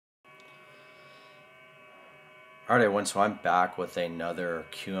Alright everyone, so I'm back with another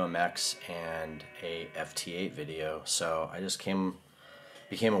QMX and a FT8 video. So I just became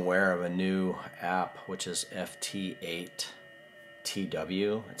aware of a new app which is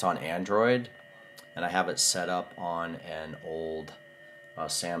FT8TW. It's on Android and I have it set up on an old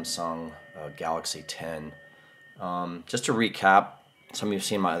Samsung Galaxy 10. Just to recap, some of you have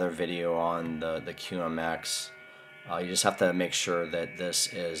seen my other video on the QMX. You just have to make sure that this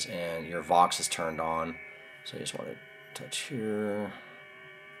is in, your Vox is turned on. So you just want to touch here,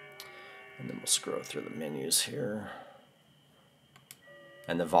 and then we'll scroll through the menus here,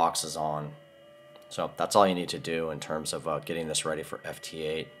 and the Vox is on. So that's all you need to do in terms of getting this ready for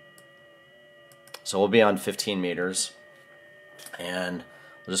FT8. So we'll be on 15 meters, and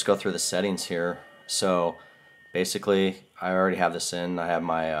we'll just go through the settings here. So basically, I already have this in. I have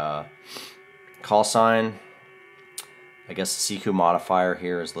my call sign. I guess the CQ modifier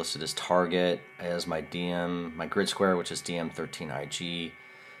here is listed as target, as my DM, my grid square, which is DM13IG.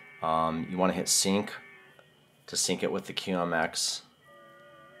 You want to hit sync to sync it with the QMX.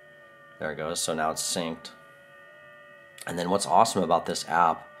 There it goes. So now it's synced. And then what's awesome about this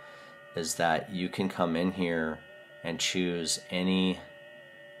app is that you can come in here and choose any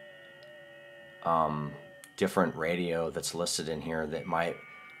different radio that's listed in here that might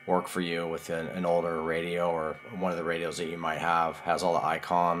work for you with an older radio, or one of the radios that you might have has all the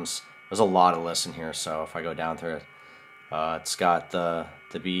icons. There's a lot of lists in here, so if I go down through it, it's got the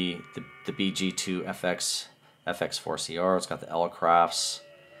BG2 FX4CR, it's got the L-Crafts,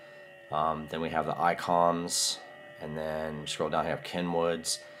 then we have the icons, and then scroll down here, we have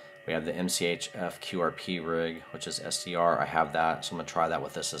Kenwoods, we have the MCHF QRP rig, which is SDR. I have that, so I'm going to try that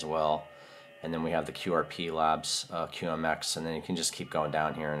with this as well. And then we have the QRP-Labs QMX, and then you can just keep going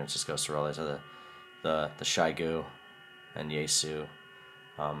down here, and it just goes through all these other the Shigu and Yaesu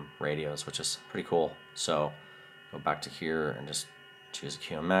radios, which is pretty cool. So go back to here and just choose a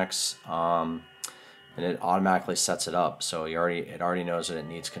QMX, and it automatically sets it up. So it already knows that it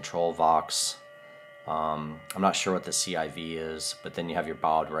needs control Vox. I'm not sure what the CIV is, but then you have your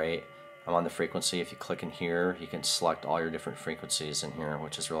baud rate. I'm on the frequency. If you click in here, you can select all your different frequencies in here,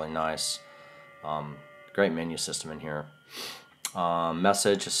 which is really nice. Great menu system in here.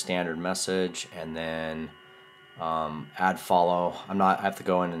 Message is standard message, and then add follow. I have to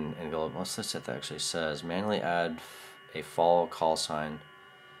go in and go, what's this that actually says? Manually add a follow call sign.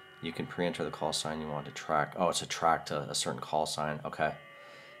 You can pre-enter the call sign you want to track. Oh, it's a track to a certain call sign. Okay.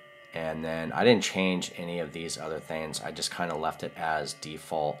 And then I didn't change any of these other things. I just kind of left it as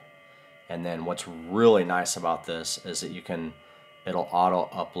default. And then what's really nice about this is that it'll auto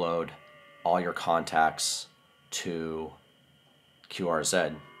upload all your contacts to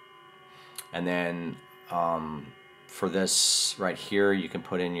QRZ. And then for this right here, you can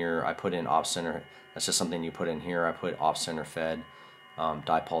put in I put in off center. That's just something you put in here. I put off center fed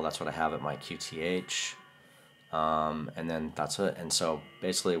dipole. That's what I have at my QTH. And then that's it. And so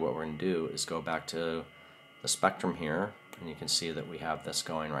basically what we're going to do is go back to the spectrum here, and you can see that we have this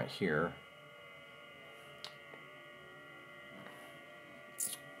going right here.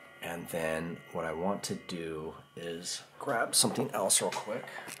 And then what I want to do is grab something else real quick.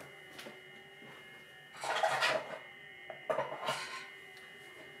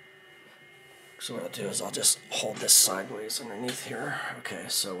 So what I'll do is I'll just hold this sideways underneath here. Okay,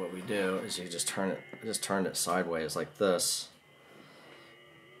 so what we do is you just turn it sideways like this.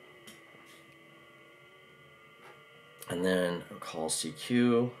 And then I'll call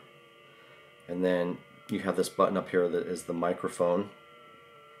CQ. And then you have this button up here that is the microphone.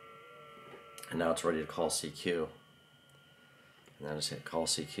 And now it's ready to call CQ. And then I just hit call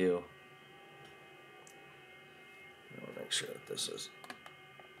CQ. I'll make sure that this is.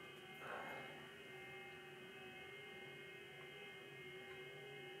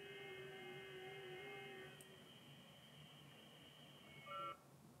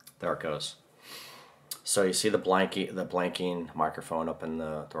 There it goes. So you see the blanking microphone up in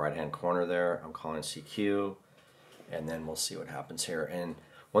the right hand corner there. I'm calling CQ, and then we'll see what happens here. And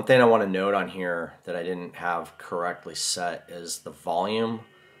one thing I want to note on here that I didn't have correctly set is the volume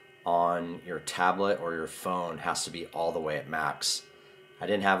on your tablet or your phone has to be all the way at max. I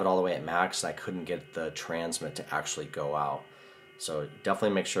didn't have it all the way at max, and I couldn't get the transmit to actually go out. So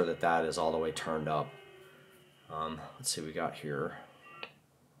definitely make sure that that is all the way turned up. Let's see what we got here.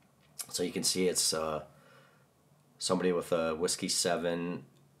 So you can see it's somebody with a Whiskey 7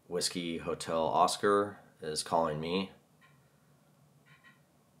 Whiskey Hotel Oscar is calling me.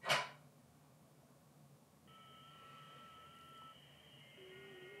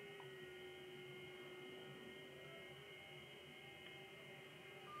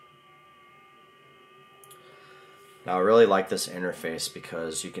 Now, I really like this interface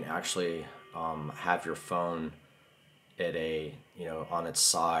because you can actually have your phone at a, on its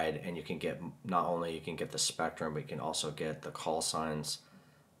side, and you can get, not only you can get the spectrum, but you can also get the call signs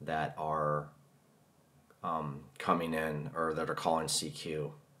that are coming in, or that are calling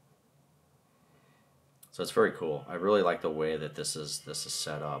CQ. So it's very cool. I really like the way that this is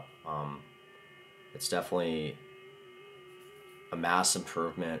set up. It's definitely a mass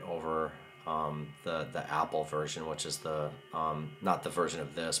improvement over the Apple version, which is the not the version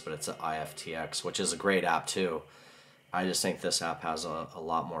of this, but it's an iftx, which is a great app too. I just think this app has a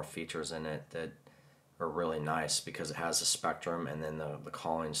lot more features in it that are really nice, because it has the spectrum and then the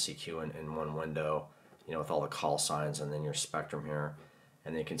calling CQ in one window, with all the call signs, and then your spectrum here.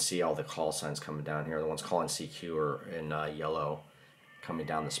 And then you can see all the call signs coming down here. The ones calling CQ are in yellow, coming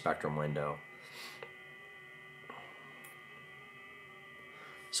down the spectrum window.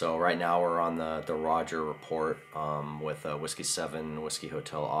 So right now we're on the Roger report with Whiskey 7, Whiskey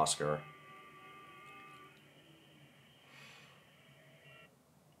Hotel Oscar.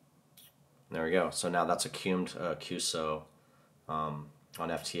 There we go. So now that's a cumed QSO on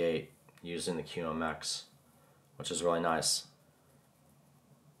FT8 using the QMX, which is really nice.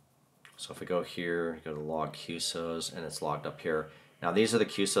 So if we go here, go to log QSOs, and it's logged up here. Now these are the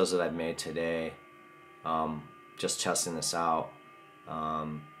QSOs that I've made today, just testing this out.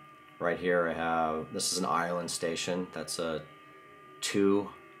 Right here I have, this is an island station. That's a 2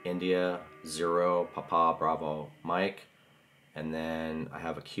 India 0 Papa Bravo Mike. And then I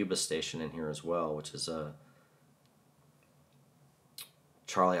have a Cuba station in here as well, which is a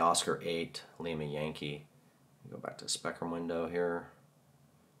Charlie Oscar 8 Lima Yankee. Go back to the spectrum window here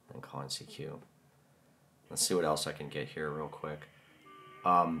and calling CQ. Let's see what else I can get here real quick.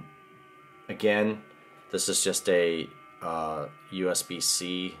 Again, this is just a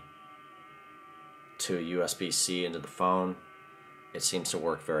USB-C to USB-C into the phone. It seems to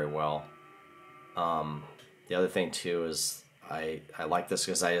work very well. The other thing too is I like this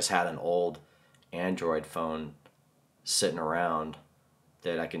because I just had an old Android phone sitting around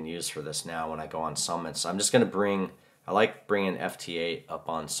that I can use for this now when I go on summits. I'm just going to I like bringing FT8 up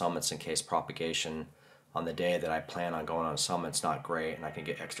on summits in case propagation on the day that I plan on going on summit's not great, and I can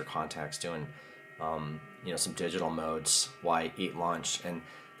get extra contacts doing some digital modes while I eat lunch. And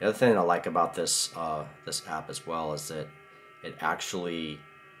the other thing I like about this this app as well is that it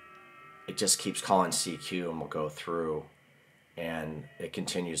just keeps calling CQ and will go through, and it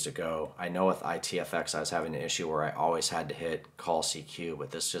continues to go. I know with ITFX I was having an issue where I always had to hit call CQ,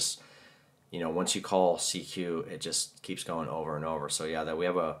 but this just, once you call CQ, it just keeps going over and over. So yeah, that we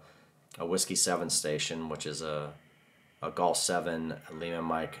have a Whiskey 7 station, which is a Golf 7 Lima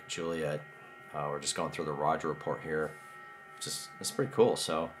Mike Juliet. We're just going through the Roger report here. It's pretty cool.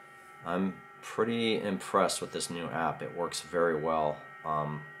 So I'm pretty impressed with this new app. It works very well.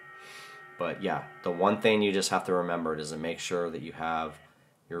 But yeah, the one thing you just have to remember is to make sure that you have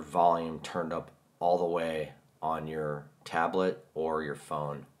your volume turned up all the way on your tablet or your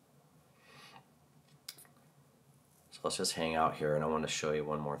phone. So let's just hang out here, and I want to show you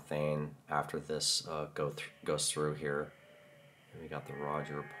one more thing after this goes through here. We got the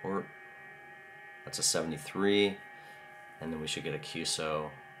Roger report. That's a 73, and then we should get a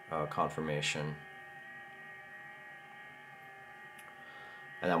QSO confirmation.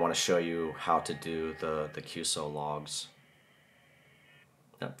 And I want to show you how to do the QSO logs.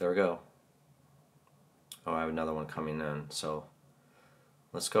 Yep, there we go. Oh, I have another one coming in. So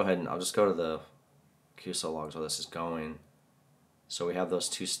let's go ahead and I'll just go to the QSO logs while this is going. So we have those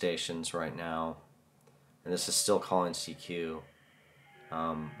two stations right now, and this is still calling CQ.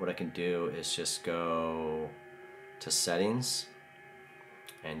 What I can do is just go to settings,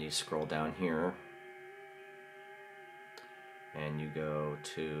 and you scroll down here, and you go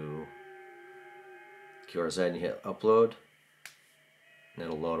to QRZ and you hit upload, and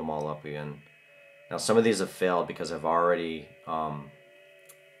it'll load them all up again. Now some of these have failed because I've already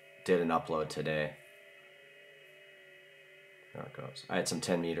did an upload today. There it goes. I had some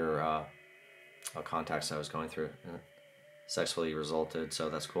 10-meter contacts I was going through. Successfully resulted, so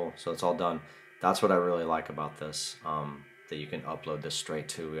that's cool. So it's all done. That's what I really like about this, that you can upload this straight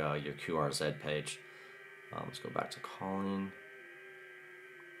to your QRZ page. Let's go back to calling.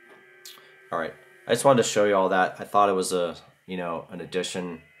 All right, I just wanted to show you all that. I thought it was an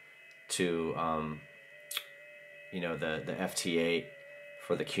addition to the FT8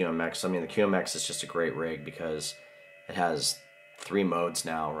 for the QMX. I mean, the QMX is just a great rig because it has 3 modes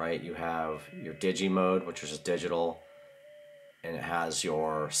now, right? You have your Digi mode, which is just digital, and it has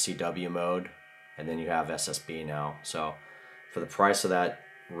your CW mode, and then you have SSB now. So for the price of that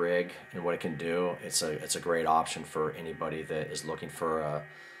rig and what it can do, it's a great option for anybody that is looking for a,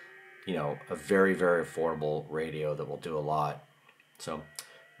 you know, a very, very affordable radio that will do a lot. So,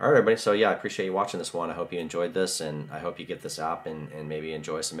 all right, everybody. So yeah, I appreciate you watching this one. I hope you enjoyed this, and I hope you get this app and maybe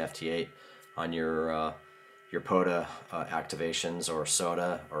enjoy some FT8 on your POTA activations or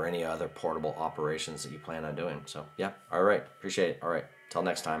SOTA or any other portable operations that you plan on doing. So yeah, all right, appreciate it. All right, till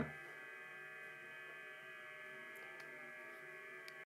next time.